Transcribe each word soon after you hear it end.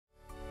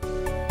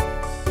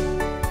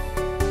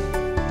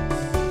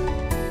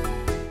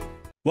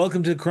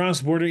Welcome to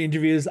Cross Border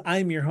Interviews.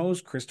 I'm your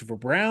host, Christopher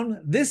Brown.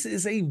 This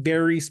is a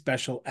very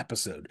special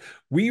episode.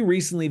 We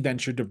recently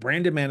ventured to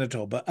Brandon,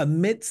 Manitoba,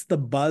 amidst the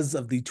buzz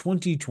of the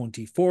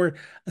 2024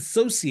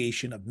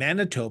 Association of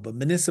Manitoba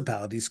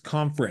Municipalities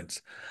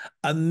Conference.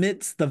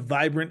 Amidst the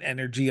vibrant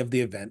energy of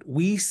the event,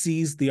 we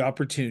seized the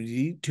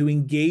opportunity to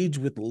engage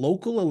with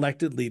local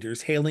elected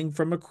leaders hailing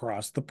from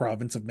across the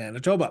province of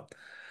Manitoba.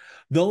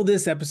 Though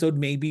this episode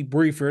may be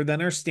briefer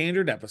than our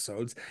standard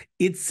episodes,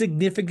 its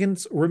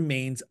significance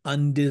remains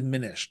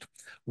undiminished.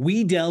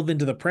 We delve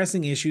into the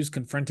pressing issues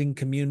confronting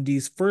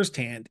communities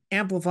firsthand,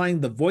 amplifying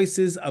the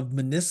voices of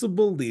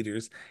municipal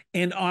leaders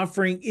and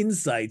offering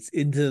insights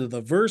into the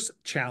diverse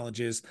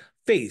challenges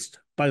faced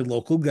by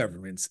local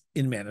governments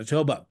in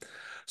Manitoba.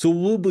 So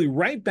we'll be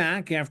right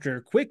back after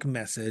a quick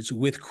message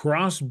with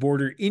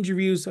cross-border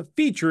interviews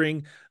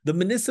featuring the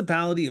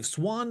municipality of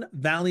Swan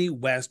Valley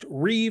West,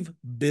 Reeve,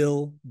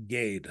 Bill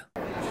Gade.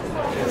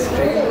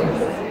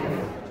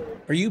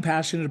 Are you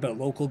passionate about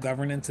local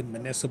governance and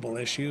municipal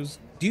issues?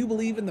 Do you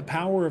believe in the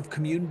power of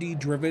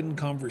community-driven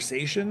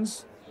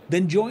conversations?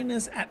 Then join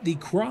us at the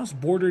Cross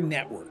Border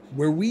Network,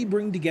 where we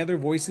bring together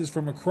voices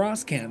from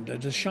across Canada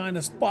to shine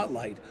a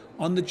spotlight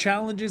on the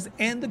challenges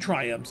and the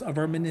triumphs of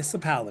our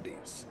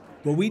municipalities.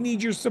 But we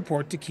need your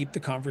support to keep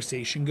the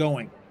conversation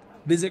going.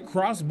 Visit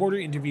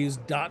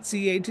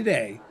crossborderinterviews.ca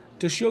today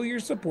to show your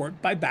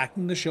support by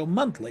backing the show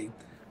monthly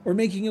or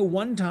making a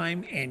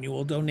one-time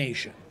annual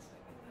donation.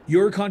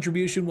 Your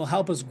contribution will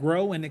help us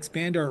grow and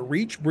expand our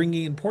reach,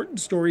 bringing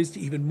important stories to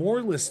even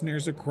more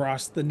listeners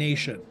across the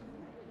nation.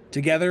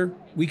 Together,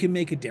 we can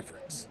make a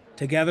difference.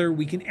 Together,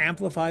 we can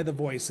amplify the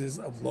voices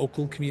of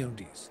local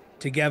communities.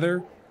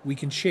 Together, we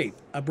can shape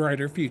a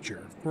brighter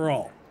future for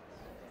all.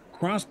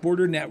 Cross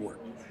Border Network,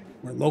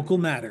 where local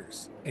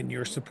matters and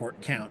your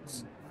support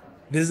counts.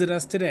 Visit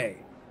us today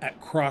at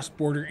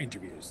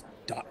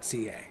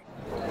crossborderinterviews.ca.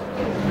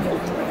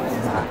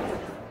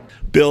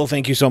 Bill,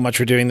 thank you so much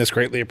for doing this.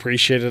 Greatly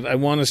appreciated. I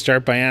want to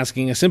start by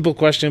asking a simple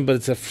question, but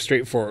it's a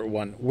straightforward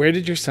one. Where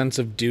did your sense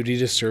of duty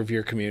to serve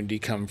your community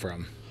come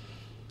from?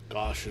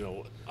 Gosh,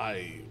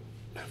 I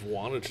have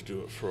wanted to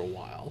do it for a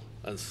while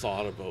and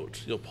thought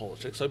about,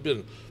 politics. I've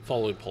been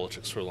following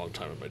politics for a long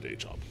time in my day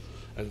job.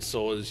 And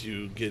so as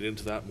you get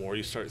into that more,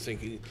 you start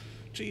thinking,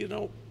 gee,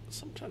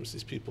 sometimes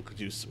these people could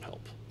use some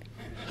help.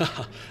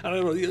 And I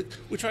don't know,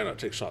 we try not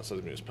to take shots at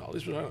the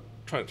municipalities. We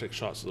try to take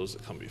shots at those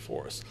that come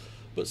before us.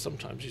 But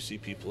sometimes you see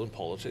people in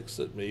politics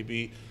that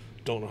maybe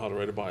don't know how to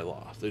write a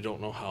bylaw. They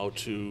don't know how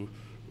to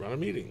run a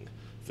meeting.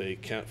 They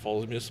can't follow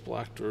the municipal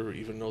act or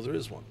even know there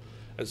is one.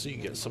 And so you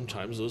get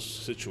sometimes those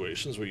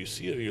situations where you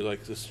see it and you're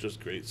like, this just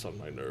grates on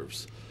my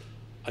nerves.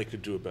 I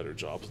could do a better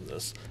job than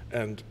this.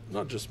 And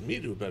not just me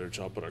do a better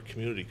job, but our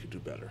community could do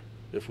better.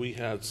 If we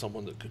had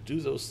someone that could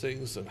do those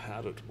things and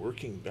had it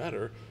working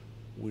better,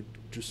 we'd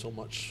do so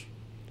much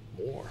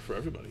more for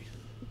everybody.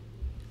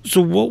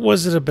 So what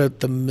was it about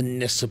the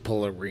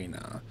municipal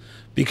arena?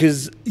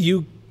 Because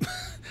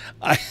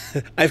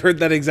I've heard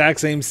that exact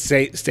same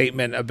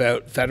statement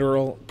about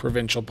federal,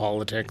 provincial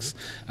politics,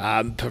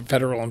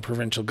 federal and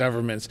provincial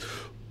governments.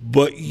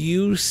 But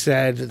you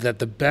said that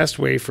the best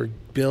way for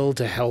Bill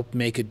to help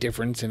make a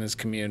difference in his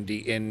community,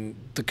 in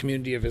the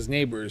community of his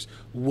neighbors,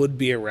 would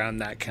be around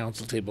that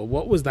council table.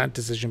 What was that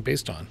decision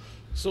based on?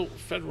 So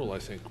federal, I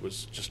think,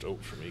 was just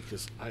out for me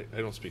because I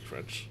don't speak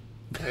French.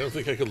 I don't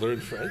think I could learn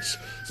French.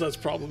 So that's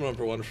problem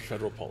number one for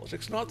federal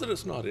politics. Not that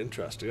it's not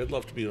interesting. I'd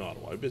love to be in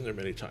Ottawa. I've been there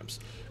many times.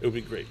 It would be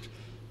great.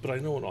 But I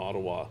know in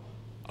Ottawa,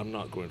 I'm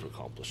not going to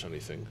accomplish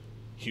anything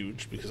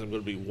huge because I'm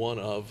going to be one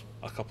of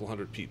a couple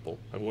hundred people.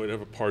 I'm going to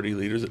have a party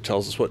leader that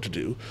tells us what to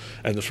do.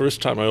 And the first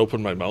time I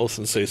open my mouth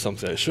and say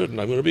something I shouldn't,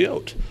 I'm going to be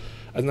out.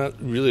 And that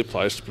really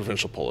applies to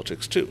provincial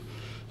politics too.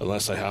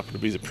 Unless I happen to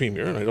be the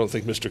premier, and I don't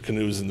think Mr.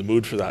 Canoe is in the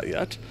mood for that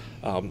yet,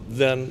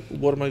 then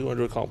what am I going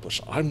to accomplish?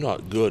 I'm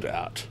not good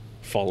at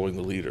following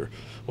the leader.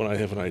 When I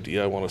have an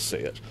idea, I want to say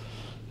it.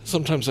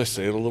 Sometimes I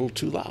say it a little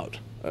too loud.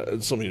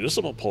 And so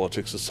municipal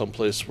politics is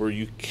someplace where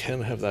you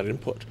can have that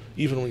input.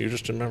 Even when you're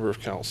just a member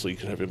of council, you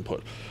can have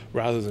input.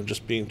 Rather than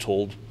just being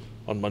told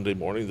on Monday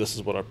morning, this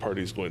is what our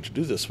party is going to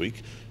do this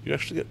week, you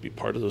actually get to be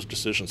part of those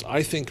decisions,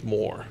 I think,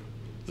 more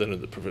than in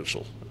the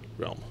provincial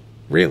realm.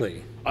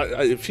 Really?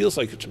 It feels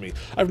like it to me.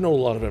 I've known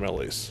a lot of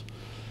MLAs,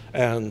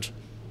 and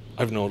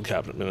I've known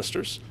cabinet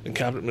ministers, and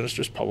cabinet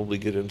ministers probably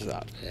get into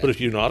that. Yeah. But if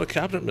you're not a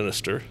cabinet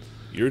minister,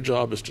 your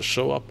job is to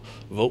show up,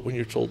 vote when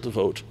you're told to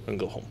vote, and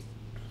go home.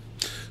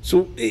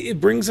 So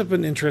it brings up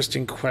an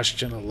interesting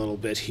question a little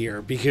bit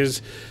here,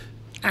 because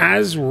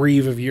as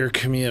Reeve of your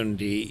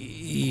community,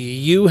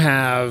 you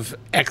have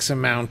X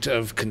amount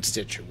of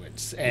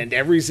constituents, and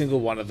every single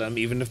one of them,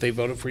 even if they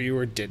voted for you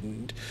or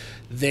didn't,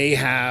 they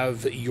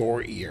have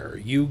your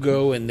ear. You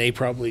go and they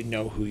probably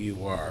know who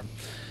you are.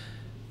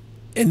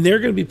 And they're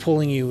going to be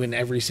pulling you in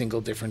every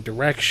single different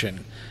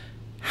direction.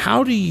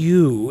 How do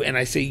you, and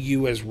I say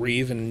you as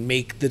Reeve, and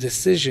make the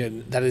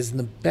decision that is in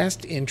the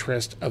best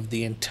interest of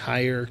the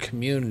entire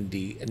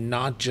community and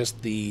not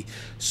just the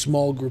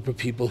small group of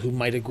people who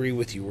might agree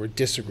with you or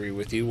disagree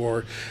with you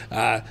or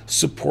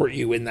support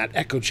you in that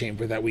echo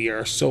chamber that we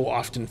are so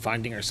often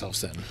finding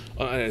ourselves in?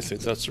 I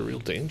think that's a real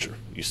danger.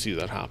 You see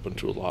that happen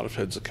to a lot of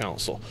heads of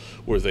council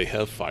where they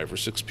have 5 or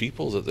 6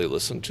 people that they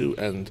listen to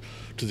and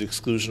to the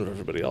exclusion of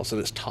everybody else, and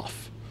it's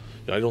tough.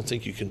 I don't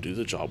think you can do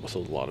the job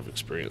without a lot of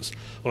experience.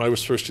 When I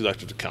was first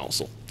elected to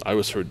council, I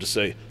was heard to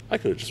say, I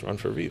could have just run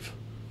for Reeve.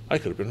 I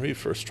could have been Reeve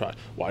first try.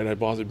 Why did I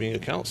bother being a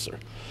councillor?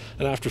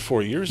 And after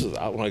 4 years of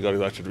that, when I got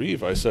elected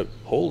Reeve, I said,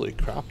 holy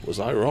crap, was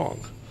I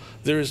wrong?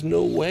 There is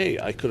no way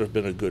I could have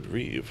been a good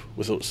Reeve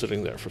without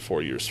sitting there for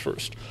 4 years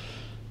first.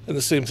 And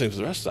the same thing for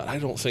the rest of that. I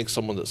don't think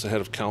someone that's the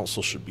head of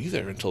council should be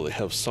there until they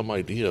have some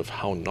idea of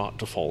how not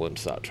to fall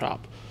into that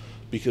trap.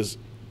 Because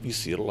you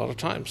see it a lot of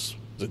times.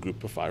 The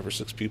group of 5 or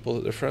 6 people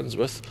that they're friends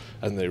with,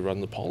 and they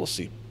run the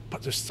policy.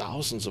 But there's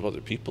thousands of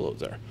other people out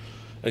there.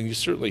 And you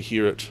certainly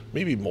hear it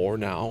maybe more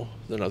now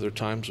than other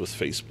times with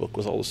Facebook,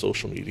 with all the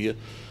social media.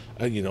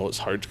 And you know, it's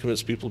hard to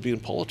convince people to be in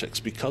politics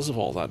because of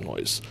all that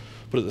noise.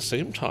 But at the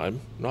same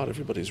time, not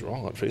everybody's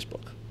wrong on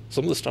Facebook.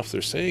 Some of the stuff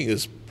they're saying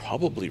is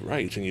probably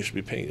right, and you should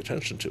be paying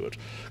attention to it.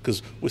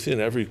 Because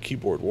within every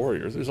keyboard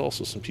warrior, there's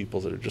also some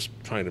people that are just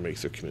trying to make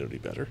their community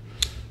better.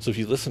 So if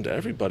you listen to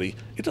everybody,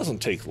 it doesn't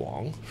take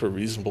long for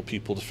reasonable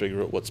people to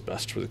figure out what's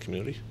best for the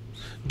community.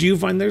 Do you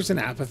find there's an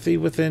apathy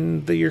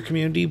within your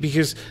community?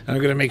 Because I'm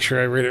going to make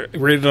sure I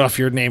read it off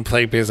your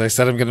nameplate because I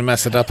said I'm going to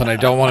mess it up and I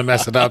don't want to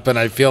mess it up and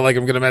I feel like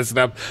I'm going to mess it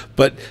up.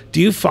 But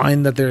do you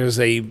find that there's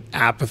a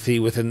apathy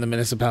within the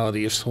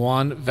municipality of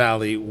Swan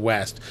Valley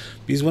West?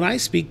 Because when I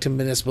speak to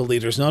municipal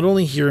leaders, not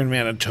only here in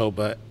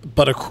Manitoba,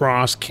 but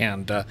across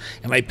Canada,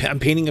 and I'm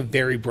painting a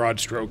very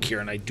broad stroke here,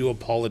 and I do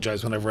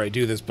apologize whenever I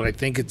do this, but I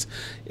think it's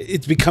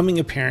becoming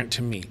apparent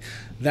to me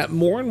that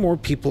more and more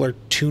people are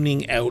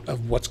tuning out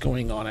of what's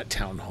going on at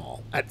town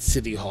hall, at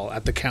city hall,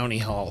 at the county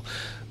hall,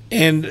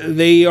 and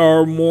they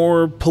are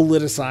more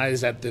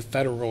politicized at the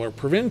federal or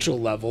provincial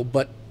level.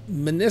 But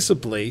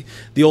municipally,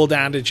 the old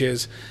adage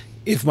is,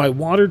 if my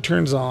water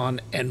turns on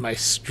and my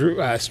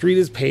street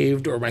is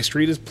paved or my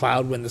street is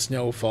plowed when the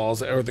snow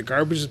falls or the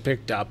garbage is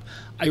picked up,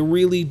 I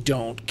really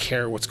don't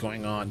care what's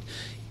going on.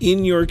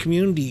 In your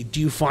community, do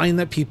you find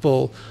that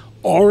people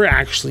are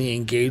actually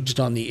engaged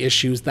on the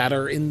issues that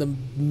are in the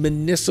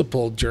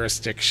municipal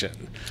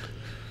jurisdiction?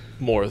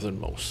 More than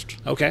most.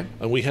 Okay.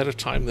 And we had a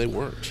time they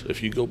weren't.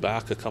 If you go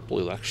back a couple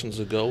elections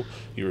ago,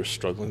 you were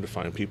struggling to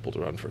find people to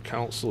run for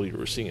council. You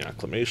were seeing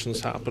acclamations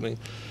happening.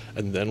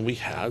 And then we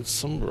had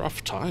some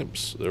rough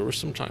times. There were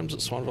some times at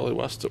Swan Valley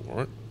West that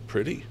weren't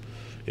pretty.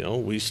 You know,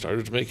 we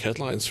started to make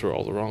headlines for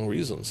all the wrong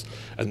reasons.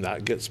 And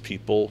that gets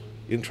people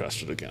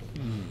interested again.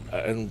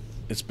 And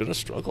it's been a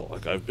struggle.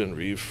 Like, I've been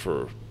Reeve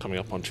for coming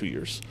up on 2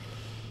 years.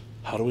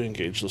 How do we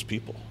engage those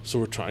people? So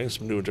we're trying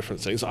some new and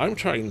different things. I'm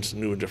trying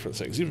some new and different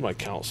things. Even my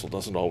council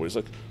doesn't always,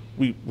 like,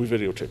 we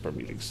videotape our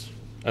meetings.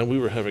 And we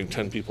were having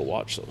 10 people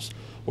watch those.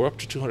 We're up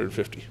to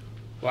 250.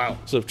 Wow.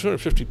 So if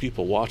 250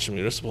 people watch a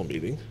municipal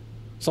meeting,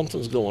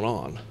 something's going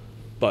on.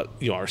 But,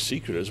 you know, our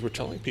secret is we're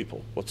telling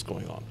people what's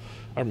going on.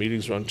 Our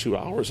meetings run 2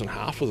 hours, and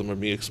half of them are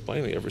me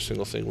explaining every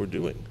single thing we're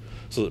doing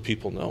so that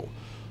people know.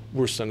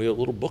 We're sending out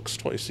little books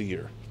twice a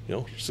year. You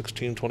know,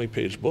 16,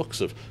 20-page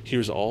books of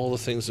here's all the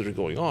things that are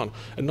going on,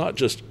 and not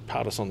just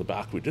pat us on the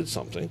back, we did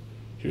something.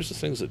 Here's the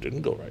things that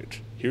didn't go right.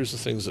 Here's the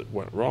things that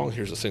went wrong.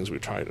 Here's the things we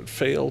tried and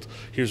failed.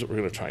 Here's what we're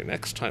going to try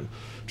next time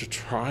to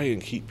try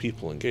and keep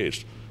people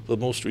engaged. The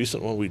most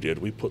recent one we did,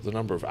 we put the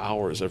number of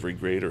hours every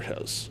grader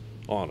has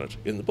on it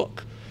in the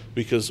book.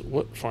 Because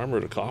what farmer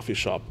at a coffee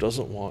shop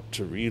doesn't want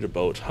to read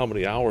about how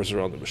many hours are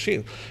on the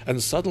machine?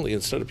 And suddenly,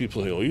 instead of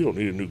people saying, oh, you don't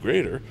need a new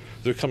grader,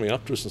 they're coming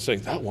up to us and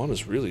saying, that one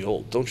is really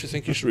old. Don't you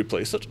think you should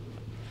replace it?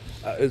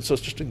 And so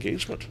it's just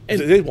engagement.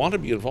 And they want to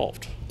be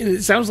involved.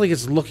 It sounds like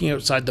it's looking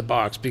outside the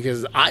box,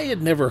 because I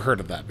had never heard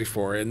of that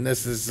before. And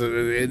this is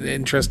an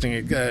interesting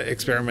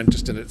experiment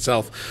just in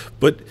itself.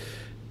 But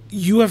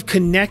you have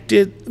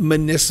connected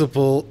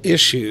municipal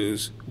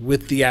issues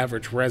with the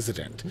average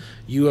resident.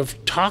 You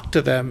have talked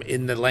to them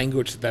in the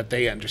language that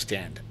they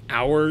understand.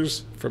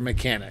 Hours for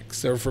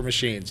mechanics or for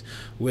machines,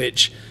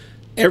 which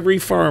every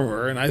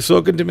farmer, and I've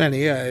spoken to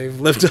many, I've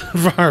lived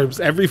on farms,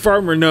 every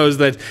farmer knows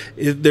that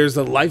there's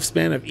a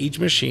lifespan of each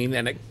machine,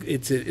 and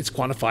it's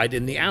quantified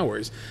in the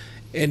hours.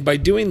 And by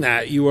doing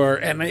that, you are,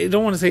 and I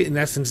don't want to say in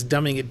essence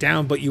dumbing it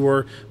down, but you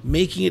are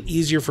making it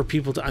easier for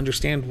people to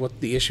understand what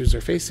the issues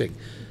are facing.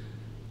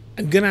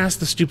 I'm going to ask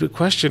the stupid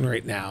question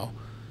right now,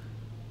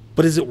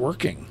 but is it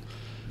working?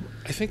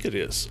 I think it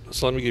is.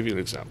 So let me give you an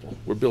example.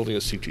 We're building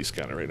a CT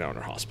scanner right now in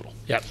our hospital.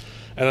 Yep.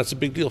 And that's a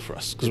big deal for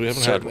us because we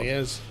haven't had one. It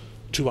certainly is.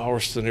 2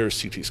 hours to the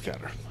nearest CT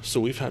scanner. So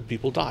we've had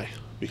people die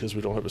because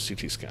we don't have a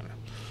CT scanner.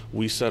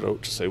 We set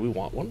out to say we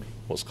want one.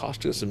 Well, it's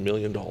costing us $1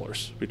 million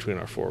between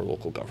our 4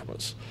 local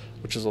governments,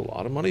 which is a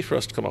lot of money for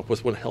us to come up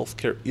with when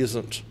healthcare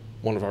isn't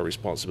one of our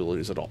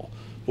responsibilities at all.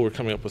 But we're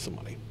coming up with the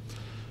money.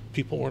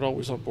 People weren't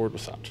always on board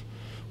with that.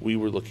 we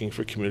were looking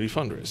for community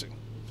fundraising.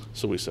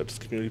 So we said to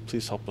the community,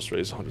 please help us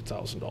raise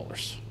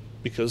 $100,000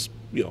 because,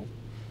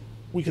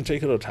 we can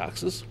take it out of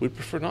taxes. We'd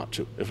prefer not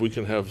to. If we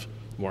can have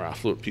more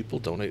affluent people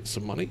donate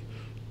some money,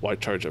 why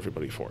charge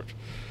everybody for it?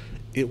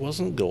 It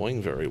wasn't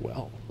going very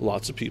well.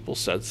 Lots of people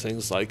said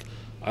things like,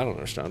 I don't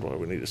understand why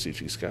we need a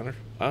CT scanner.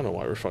 I don't know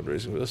why we're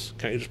fundraising for this.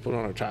 Can't you just put it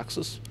on our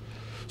taxes?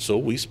 So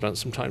we spent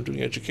some time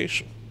doing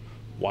education.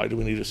 Why do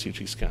we need a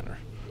CT scanner?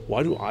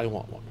 Why do I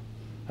want one?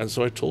 And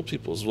so I told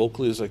people as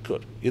locally as I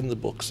could, in the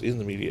books, in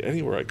the media,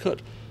 anywhere I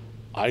could,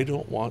 I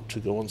don't want to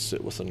go and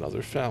sit with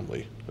another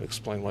family and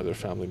explain why their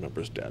family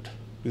member is dead.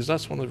 Because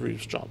that's one of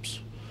Reeve's jobs.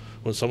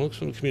 When someone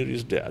from the community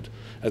is dead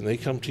and they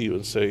come to you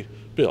and say,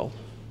 Bill,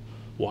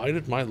 why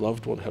did my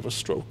loved one have a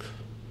stroke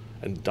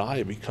and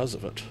die because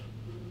of it?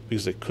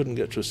 Because they couldn't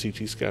get to a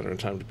CT scanner in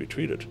time to be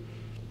treated.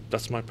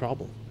 That's my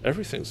problem.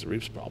 Everything's the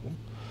Reeve's problem.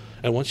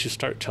 And once you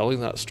start telling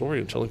that story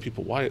and telling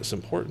people why it's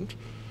important,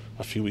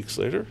 a few weeks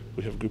later,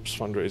 we have groups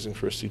fundraising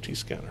for a CT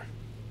scanner.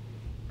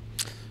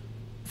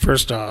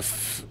 First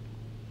off,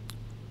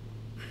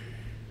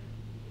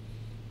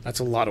 that's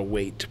a lot of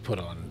weight to put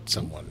on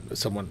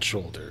someone's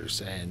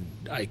shoulders, and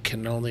I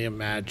can only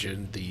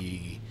imagine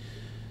the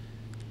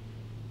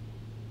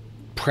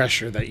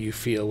pressure that you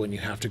feel when you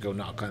have to go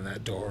knock on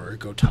that door or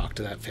go talk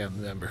to that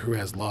family member who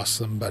has lost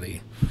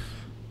somebody.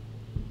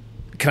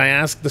 Can I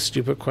ask the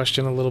stupid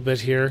question a little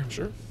bit here?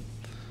 Sure.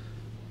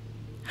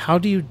 How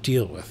do you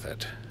deal with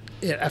it?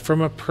 From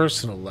a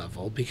personal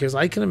level, because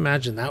I can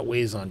imagine that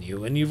weighs on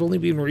you, and you've only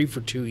been Reeve for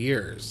 2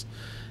 years.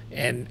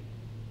 And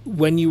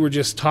when you were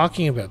just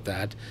talking about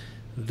that,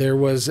 there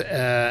was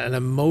an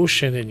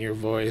emotion in your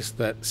voice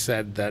that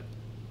said that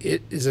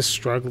it is a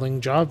struggling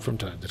job from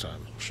time to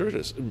time. Sure it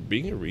is.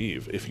 Being a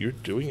Reeve, if you're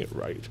doing it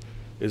right,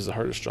 is the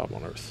hardest job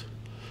on earth.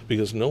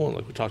 Because no one,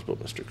 like we talked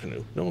about Mr.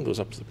 Canoe, no one goes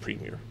up to the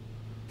Premier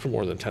for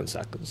more than 10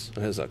 seconds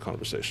and has that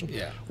conversation.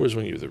 Yeah. Whereas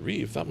when you're the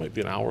Reeve, that might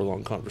be an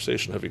hour-long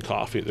conversation having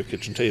coffee at the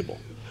kitchen table.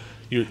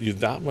 You're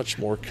that much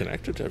more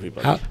connected to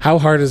everybody. How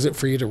hard is it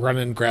for you to run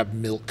and grab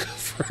milk?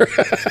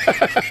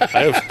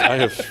 I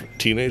have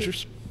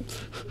teenagers.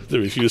 They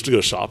refuse to go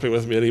shopping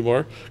with me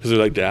anymore because they're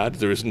like, Dad,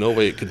 there is no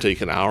way it can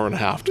take an hour and a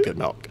half to get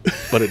milk.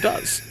 But it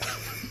does.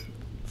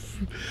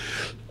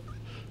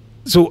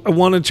 So I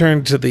want to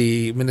turn to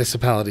the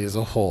municipality as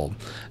a whole.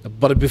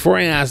 But before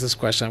I ask this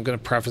question, I'm going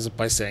to preface it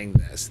by saying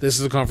this. This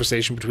is a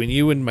conversation between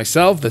you and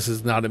myself. This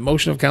is not a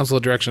motion of council,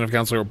 a direction of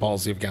council, or a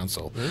policy of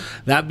council.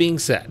 Mm-hmm. That being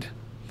said,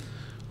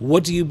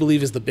 what do you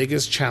believe is the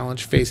biggest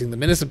challenge facing the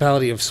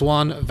municipality of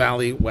Swan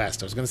Valley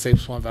West? I was going to say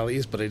Swan Valley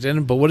East, but I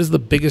didn't. But what is the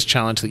biggest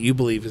challenge that you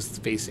believe is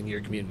facing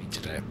your community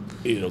today?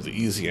 The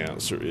easy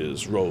answer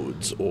is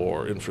roads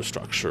or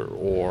infrastructure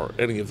or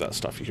any of that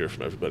stuff you hear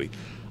from everybody.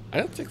 I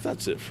don't think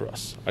that's it for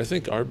us. I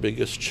think our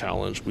biggest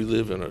challenge, we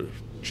live in a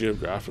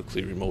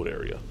geographically remote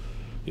area.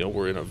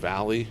 We're in a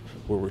valley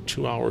where we're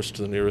 2 hours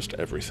to the nearest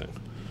everything.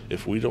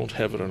 If we don't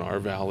have it in our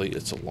valley,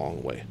 it's a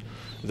long way.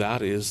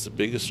 That is the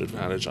biggest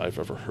advantage I've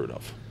ever heard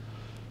of.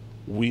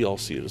 We all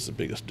see it as the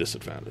biggest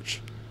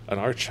disadvantage. And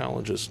our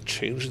challenge is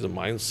changing the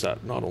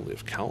mindset, not only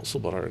of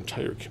council, but our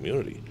entire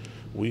community.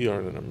 We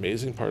are in an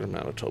amazing part of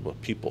Manitoba.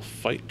 People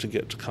fight to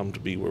get to come to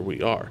be where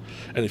we are.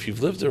 And if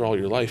you've lived there all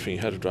your life and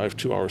you had to drive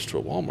 2 hours to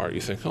a Walmart,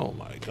 you think, oh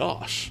my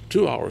gosh,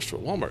 2 hours to a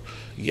Walmart.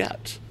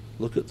 Yet,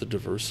 look at the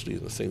diversity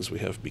and the things we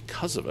have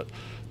because of it.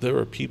 There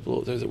are people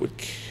out there that would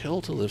kill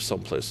to live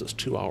someplace that's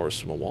 2 hours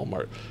from a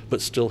Walmart,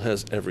 but still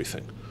has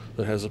everything.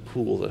 That has a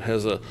pool, that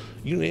has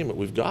you name it,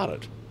 we've got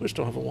it. We just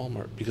don't have a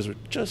Walmart because we're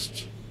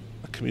just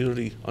a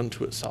community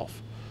unto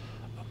itself.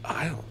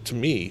 To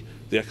me,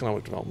 the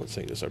economic development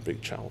thing is our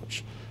big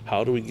challenge.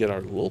 How do we get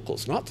our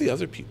locals, not the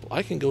other people?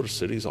 I can go to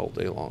cities all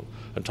day long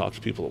and talk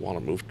to people that want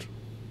to move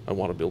and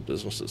want to build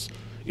businesses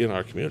in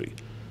our community.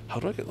 How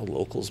do I get the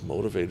locals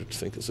motivated to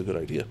think it's a good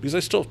idea? Because I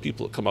still have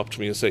people that come up to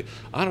me and say,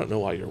 I don't know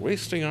why you're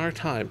wasting our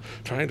time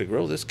trying to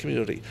grow this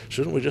community.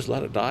 Shouldn't we just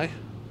let it die?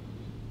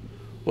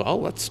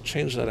 Well, let's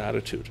change that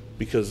attitude,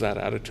 because that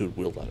attitude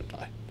will let it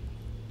die.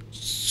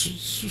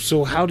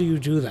 So how do you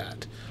do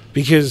that?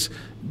 Because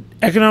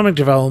economic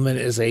development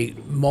is a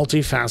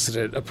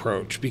multifaceted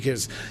approach,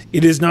 because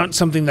it is not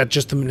something that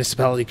just the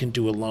municipality can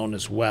do alone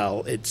as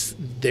well.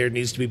 There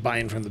needs to be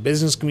buy-in from the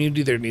business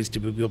community. There needs to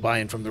be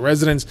buy-in from the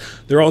residents.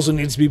 There also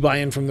needs to be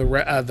buy-in from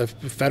the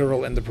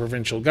federal and the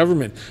provincial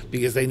government,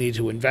 because they need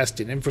to invest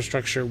in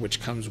infrastructure, which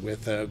comes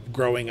with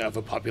growing of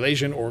a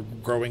population or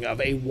growing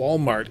of a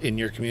Walmart in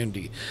your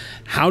community.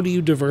 How do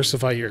you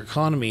diversify your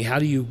economy? How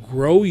do you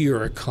grow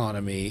your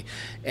economy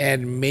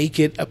and make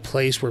it a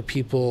place where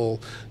people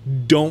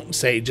don't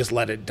say just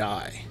let it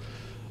die?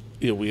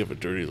 We have a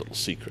dirty little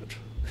secret.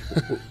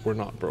 We're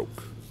not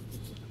broke.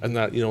 And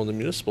that, in the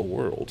municipal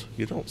world,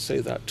 you don't say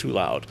that too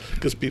loud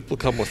because people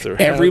come with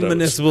their Every handouts.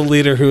 Municipal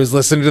leader who is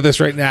listening to this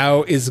right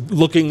now is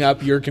looking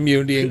up your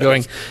community and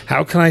going,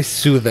 how can I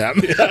sue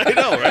them? Yeah, I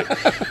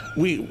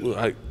know,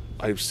 right?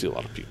 I see a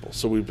lot of people.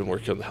 So we've been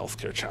working on the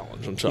healthcare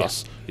challenge, and to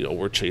us,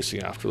 we're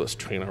chasing after, let's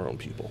train our own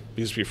people.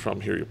 Because if you're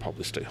from here, you'll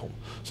probably stay home.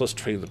 So let's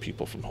train the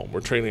people from home. We're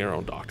training our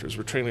own doctors.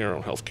 We're training our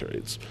own healthcare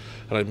aides.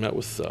 And I met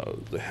with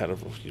the head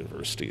of a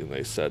university, and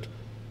they said,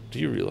 do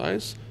you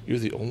realize you're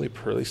the only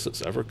place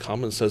that's ever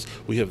come and says,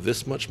 we have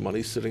this much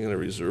money sitting in a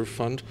reserve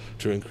fund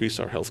to increase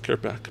our healthcare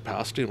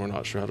capacity, and we're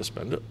not sure how to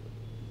spend it?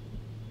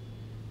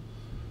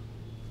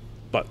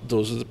 But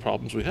those are the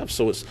problems we have.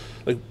 So it's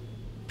like,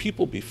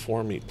 people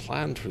before me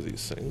planned for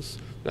these things.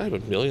 I have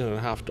 $1.5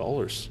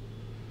 million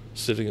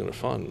sitting in a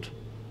fund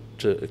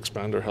to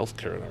expand our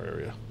healthcare in our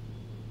area.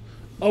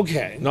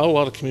 Okay. Not a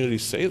lot of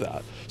communities say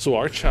that. So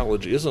our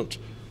challenge isn't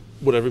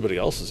what everybody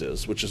else's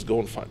is, which is go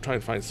and try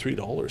and find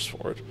 $3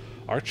 for it.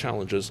 Our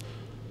challenge is,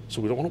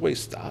 so we don't want to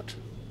waste that.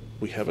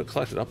 We have it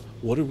collected up.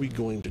 What are we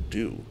going to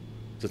do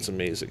that's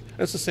amazing?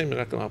 And it's the same in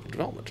economic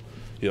development.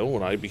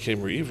 When I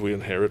became Reeve, we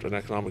inherit an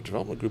economic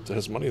development group that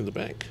has money in the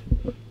bank,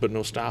 but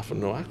no staff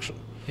and no action.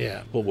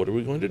 Yeah. Well, what are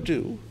we going to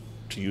do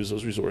to use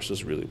those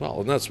resources really well?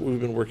 And that's what we've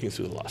been working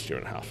through the last year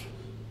and a half.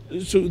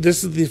 So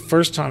this is the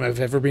first time I've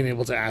ever been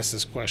able to ask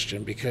this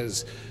question,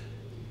 because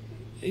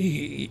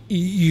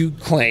you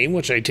claim,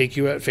 which I take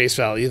you at face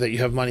value, that you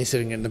have money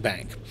sitting in the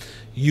bank.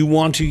 You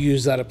want to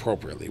use that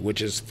appropriately,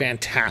 which is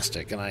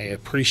fantastic, and I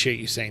appreciate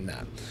you saying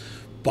that.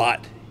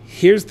 But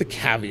here's the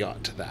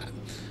caveat to that.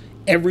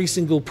 Every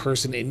single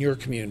person in your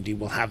community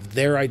will have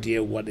their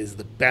idea what is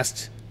the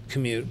best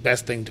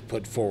thing to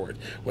put forward,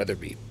 whether it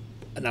be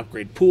an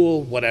upgrade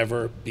pool,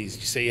 whatever. You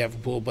say you have a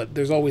pool, but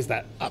there's always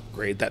that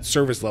upgrade, that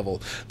service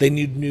level. They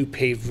need new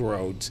paved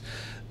roads.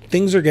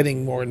 Things are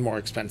getting more and more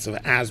expensive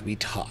as we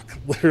talk.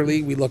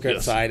 Literally, we look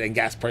outside and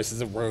gas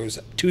prices have rose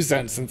 2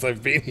 cents since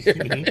I've been here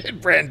in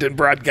Brandon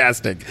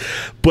broadcasting.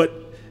 But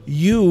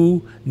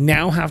you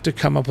now have to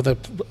come up with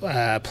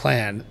a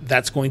plan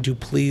that's going to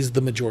please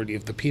the majority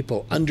of the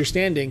people,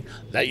 understanding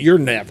that you're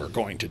never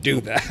going to do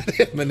that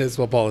in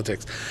municipal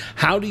politics.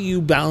 How do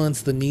you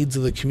balance the needs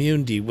of the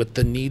community with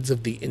the needs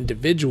of the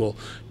individual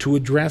to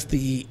address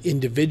the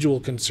individual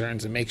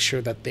concerns and make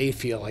sure that they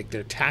feel like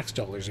their tax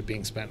dollars are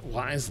being spent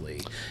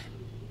wisely,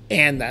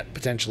 and that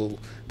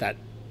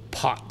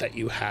pot that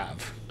you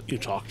have? You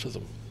talk to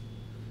them.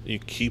 You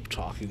keep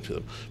talking to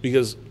them,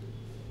 because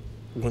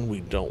when we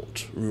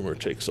don't, rumor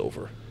takes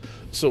over.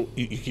 So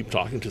you keep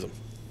talking to them.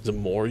 The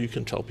more you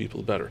can tell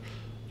people, the better.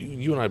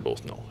 You and I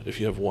both know, if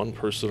you have one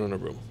person in a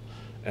room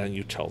and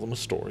you tell them a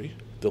story,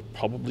 they'll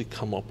probably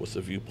come up with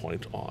a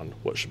viewpoint on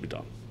what should be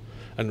done.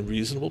 And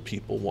reasonable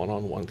people,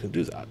 one-on-one, can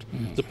do that.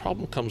 The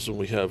problem comes when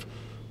we have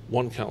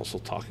one council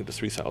talking to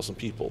 3,000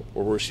 people,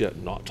 or worse yet,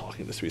 not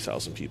talking to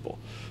 3,000 people.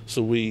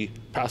 So we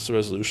pass the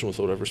resolution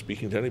without ever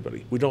speaking to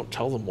anybody. We don't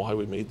tell them why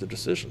we made the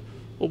decision.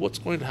 Well, what's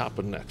going to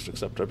happen next,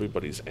 except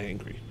everybody's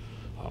angry?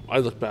 I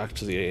look back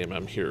to the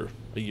AMM here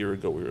a year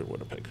ago. We were in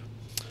Winnipeg.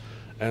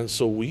 And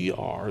so we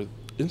are,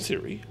 in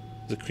theory,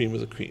 the cream of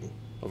the cream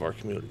of our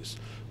communities.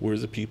 We're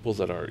the people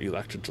that are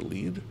elected to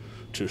lead,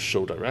 to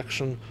show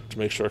direction, to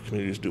make sure our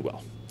communities do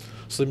well.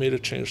 So they made a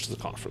change to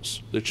the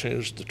conference. They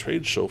changed the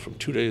trade show from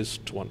 2 days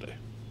to 1 day.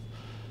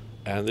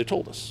 And they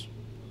told us.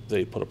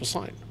 They put up a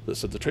sign that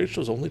said the trade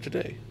show is only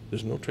today.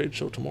 There's no trade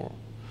show tomorrow.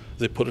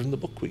 They put it in the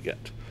book we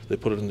get. They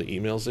put it in the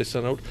emails they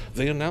sent out.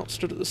 They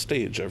announced it at the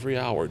stage every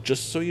hour,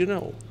 just so you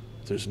know,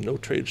 there's no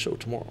trade show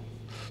tomorrow.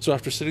 So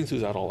after sitting through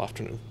that all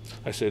afternoon,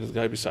 I say to the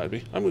guy beside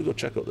me, I'm going to go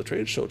check out the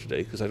trade show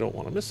today because I don't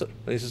want to miss it.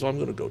 And he says, well, I'm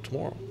going to go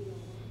tomorrow.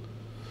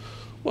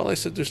 Well, I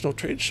said, there's no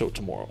trade show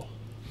tomorrow.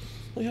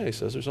 Well, yeah, he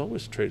says, there's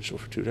always a trade show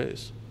for 2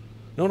 days.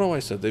 No, I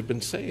said, they've been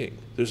saying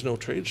there's no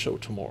trade show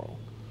tomorrow.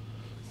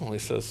 Well, he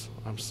says,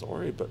 I'm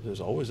sorry, but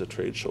there's always a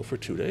trade show for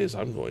 2 days.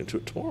 I'm going to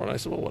it tomorrow. And I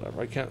said, well,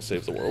 whatever. I can't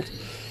save the world.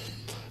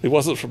 It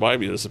wasn't for my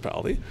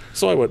municipality.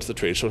 So I went to the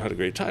trade show and had a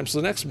great time.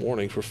 So the next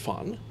morning, for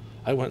fun,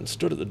 I went and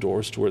stood at the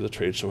doors to where the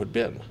trade show had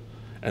been.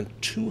 And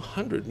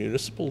 200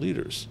 municipal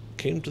leaders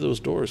came to those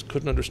doors,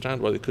 couldn't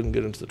understand why they couldn't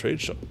get into the trade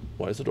show.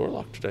 Why is the door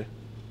locked today?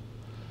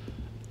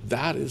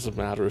 That is a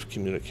matter of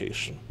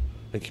communication.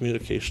 And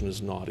communication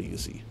is not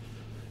easy.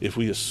 If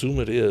we assume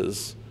it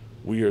is,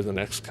 we are the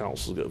next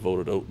council to get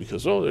voted out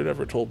because, oh, they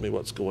never told me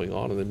what's going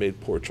on and they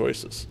made poor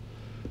choices.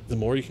 The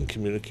more you can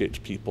communicate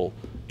to people,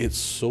 it's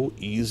so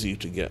easy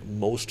to get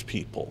most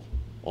people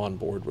on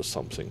board with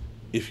something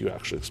if you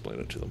actually explain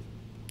it to them.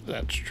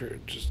 That's true.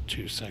 Just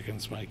 2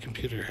 seconds. My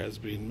computer has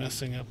been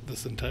messing up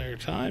this entire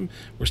time.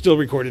 We're still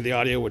recording the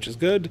audio, which is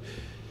good.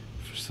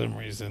 For some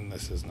reason,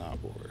 this is not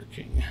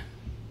working.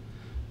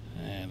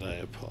 And I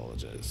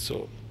apologize.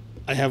 So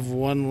I have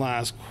one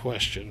last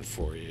question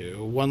for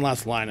you. One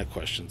last line of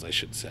questions, I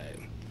should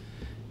say.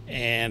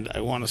 And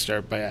I want to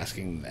start by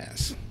asking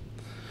this.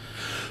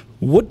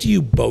 What do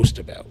you boast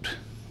about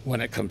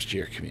when it comes to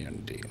your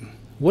community?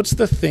 What's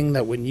the thing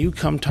that when you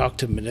come talk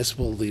to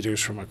municipal leaders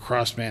from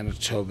across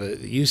Manitoba,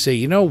 you say,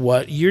 you know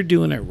what, you're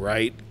doing it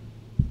right.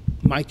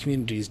 My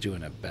community is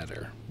doing it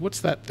better. What's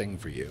that thing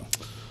for you?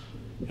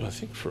 I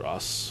think for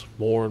us,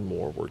 more and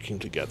more working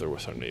together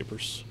with our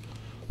neighbors.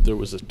 There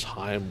was a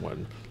time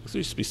when there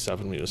used to be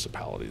 7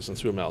 municipalities, and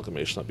through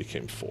amalgamation that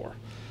became 4.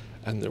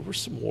 And there were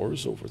some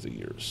wars over the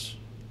years,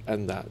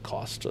 and that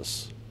cost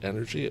us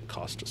energy, it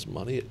cost us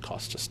money, it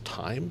cost us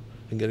time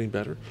in getting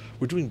better.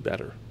 We're doing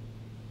better,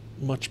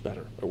 much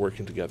better at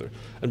working together.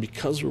 And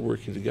because we're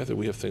working together,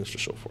 we have things to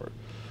show for it.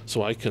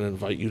 So I can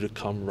invite you to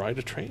come ride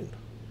a train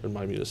in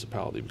my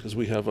municipality because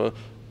we have a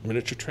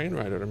miniature train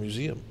ride at our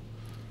museum.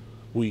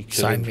 We can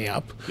Sign me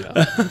up.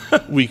 Yeah.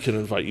 We can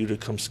invite you to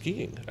come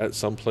skiing at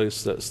some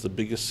place that's the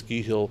biggest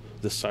ski hill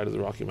this side of the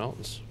Rocky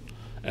Mountains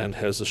and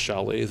has a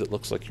chalet that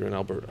looks like you're in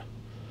Alberta.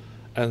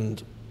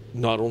 And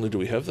not only do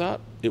we have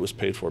that, it was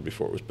paid for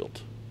before it was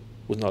built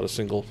with not a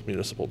single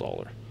municipal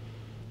dollar.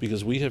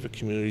 Because we have a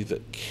community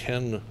that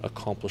can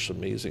accomplish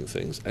amazing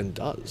things and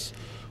does.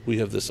 We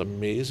have this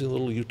amazing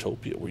little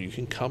utopia where you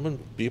can come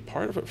and be a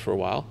part of it for a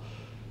while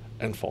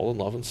and fall in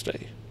love and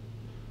stay.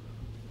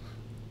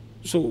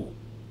 So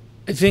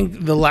I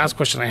think the last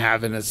question I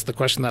have, and it's the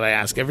question that I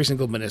ask every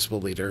single municipal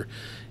leader,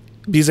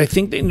 because I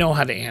think they know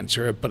how to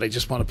answer it, but I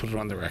just want to put it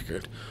on the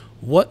record.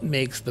 What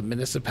makes the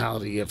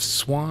municipality of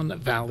Swan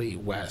Valley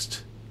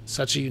West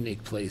such a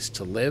unique place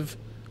to live,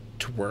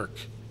 to work,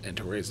 and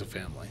to raise a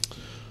family?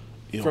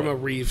 From a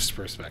Reeve's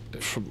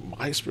perspective. From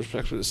my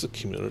perspective, it's the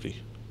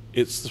community.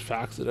 It's the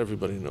fact that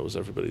everybody knows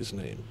everybody's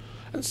name.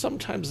 And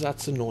sometimes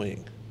that's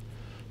annoying.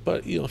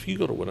 But, if you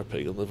go to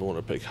Winnipeg and live in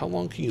Winnipeg, how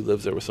long can you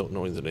live there without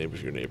knowing the name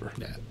of your neighbor?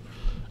 Yeah.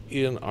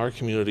 In our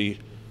community,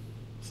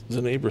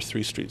 the neighbor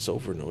 3 streets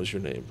over knows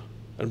your name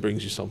and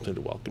brings you something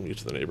to welcome you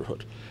to the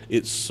neighborhood.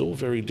 It's so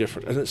very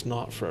different, and it's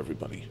not for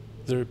everybody.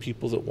 There are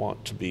people that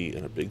want to be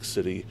in a big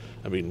city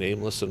and be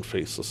nameless and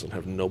faceless and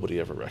have nobody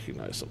ever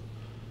recognize them.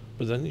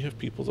 But then you have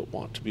people that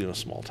want to be in a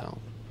small town,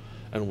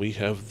 and we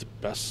have the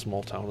best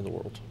small town in the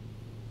world.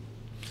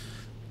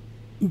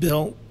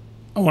 Bill,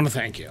 I want to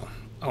thank you.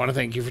 I want to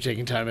thank you for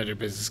taking time out of your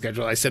busy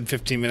schedule. I said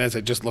 15 minutes.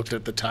 I just looked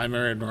at the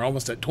timer, and we're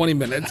almost at 20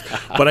 minutes.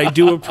 But I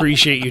do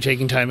appreciate you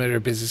taking time out of your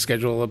busy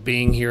schedule of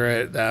being here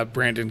at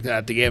Brandon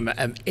at the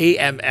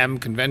AMM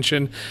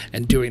convention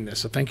and doing this.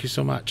 So thank you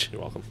so much.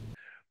 You're welcome.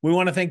 We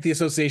want to thank the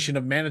Association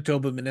of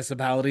Manitoba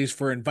Municipalities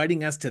for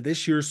inviting us to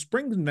this year's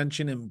spring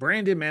convention in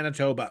Brandon,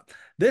 Manitoba.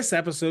 This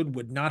episode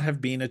would not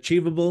have been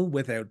achievable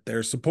without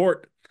their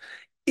support.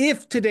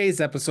 If today's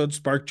episode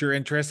sparked your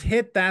interest,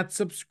 hit that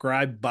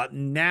subscribe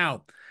button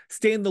now.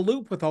 Stay in the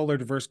loop with all our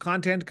diverse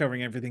content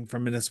covering everything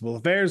from municipal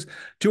affairs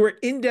to our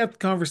in-depth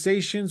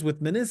conversations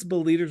with municipal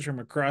leaders from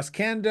across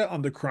Canada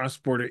on the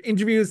cross-border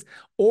interviews,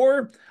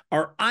 or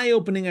our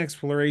eye-opening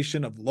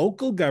exploration of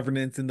local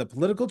governance in the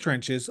political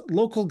trenches,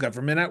 local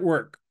government at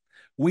work.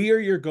 We are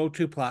your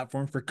go-to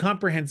platform for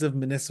comprehensive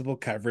municipal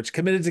coverage,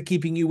 committed to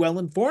keeping you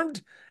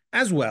well-informed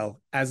as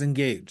well as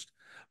engaged.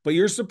 But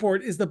your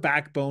support is the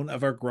backbone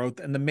of our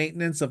growth and the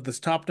maintenance of this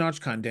top-notch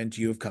content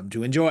you have come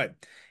to enjoy.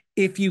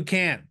 If you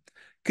can,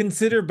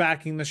 consider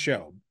backing the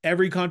show.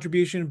 Every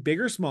contribution, big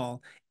or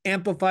small,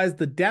 amplifies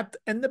the depth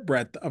and the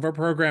breadth of our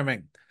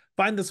programming.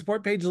 Find the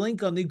support page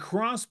link on the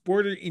Cross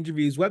Border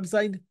Interviews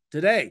website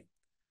today.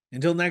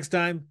 Until next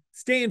time,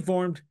 stay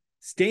informed,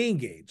 stay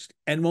engaged,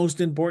 and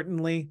most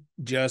importantly,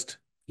 just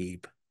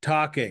keep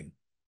talking.